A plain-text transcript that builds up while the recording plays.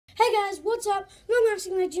Hey guys, what's up? Long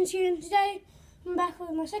Lasting Legends here, and today I'm back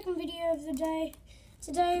with my second video of the day.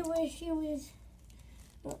 Today we're here with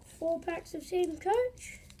 4 packs of Team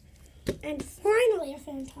Coach, and finally I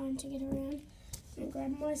found time to get around and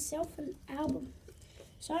grab myself an album.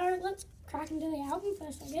 So let's crack into the album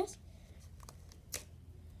first, I guess.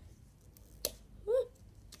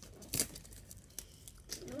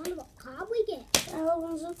 I wonder what card we get. The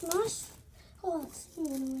albums look nice. Oh, let's see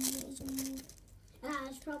what it is.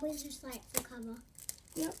 It's probably just like the cover.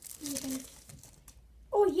 Yep. Okay.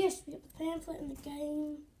 Oh yes, we got the pamphlet and the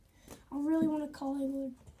game. I really want a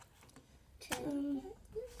Hollywood.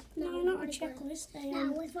 No, not a checklist.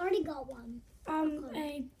 No, we've already got one.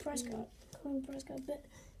 A price card. Price card, but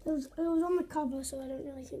it was on the cover, so I don't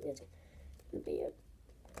really think it's gonna be a.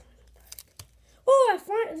 Oh,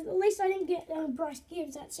 at least I didn't get Bryce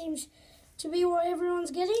Gibbs. That seems to be what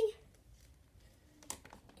everyone's getting.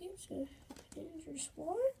 Gibbs, Andrew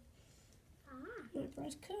Swire. No,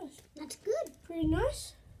 Bryce Curse. That's good. Pretty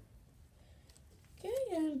nice. Okay,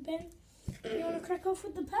 and Ben, you want to crack off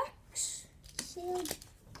with the packs? Sealed.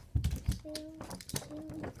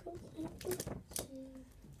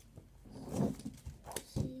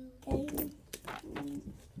 Game.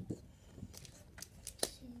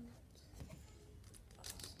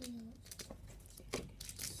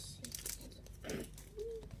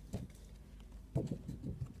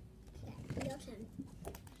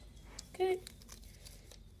 Okay.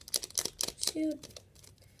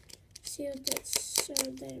 Sealed, that's so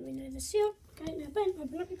that we know the seal. Okay, now Ben,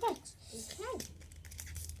 open up your packs. Okay.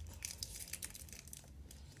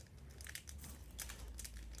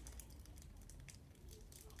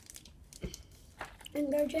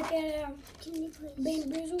 And go check out our Can you please? Bean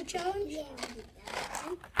Boozled challenge. Yeah, I'll do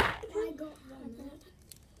that. I got one.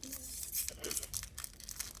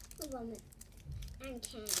 Vomit and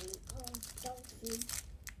can of dog food.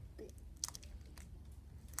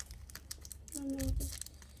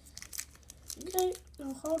 Okay,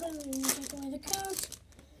 I'll hold it and take away the cards.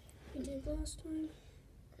 We did last time.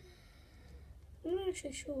 I'm not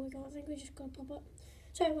actually sure we got. I think we just got pop up.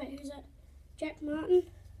 So wait, who's that? Jack Martin.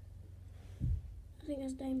 I think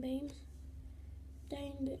that's Dane Beams.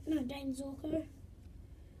 Dane Zorko.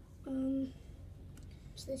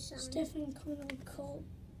 Stefan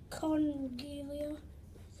Congelia.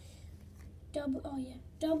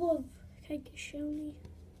 Double of Cake Shelny.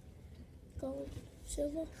 Gold,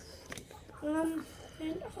 silver. And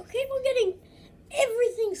I'll keep on getting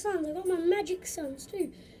everything Suns. I got my Magic Suns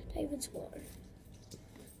too. David Swallow.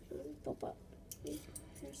 Pop up. The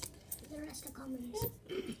rest are commons.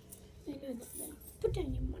 I know that then. Put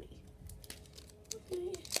down your money.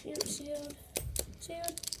 Okay. Yep, sealed.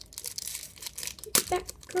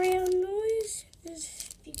 Background noise, if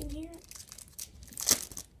you can hear it.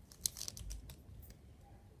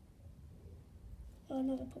 Oh,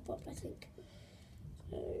 another pop-up, I think.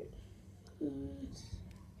 So,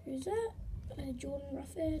 who's that? Jordan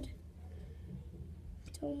Rufford.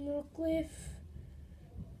 Tom Rockcliffe.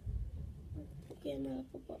 Yeah, another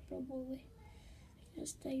pop-up probably.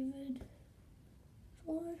 That's David.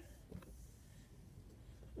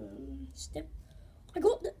 Step.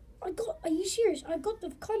 Are you serious? I got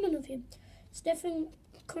the common of him. Stefan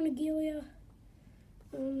Congelia.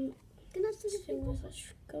 Silver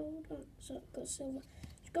slash gold. So got silver.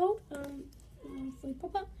 Gold. Free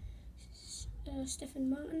pop-up. Stefan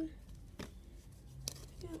Martin.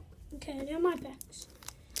 Yeah. Okay, now my packs.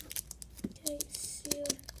 Okay,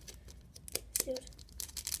 sealed.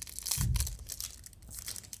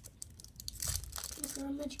 Look at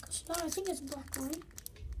our magical star. I think it's a black line.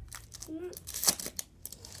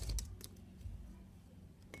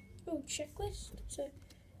 Oh, checklist. So,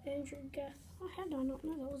 Andrew Gaff. Oh, how did I not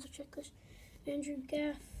know that was a checklist? Andrew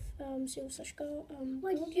Gaff, silver slash gold.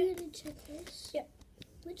 Wait, did you get a checklist? Yep.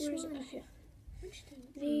 Which Where one? is it? Oh, here. Which thing?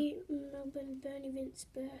 The Melbourne Bernie Vince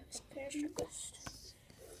Paris checklist.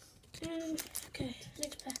 And, okay,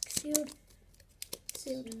 next pack. Sealed. I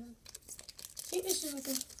think this is like a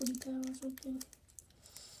footy car or something.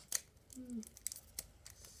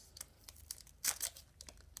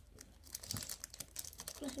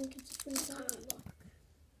 I think it's a footy car.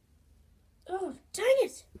 Oh, dang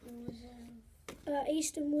it!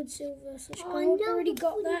 Easton Wood Silver slash gold. Already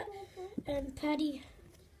got that. And Paddy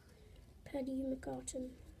McCartan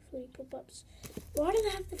footy pop-ups. Why do they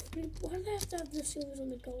have to have the silvers on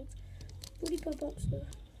the gold? Footy pop-ups are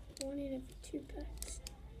 1 in every 2 packs.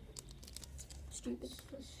 Stupid.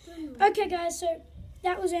 Okay, guys, so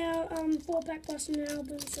that was our 4-pack plus an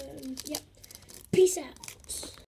album. So, yep. Peace out.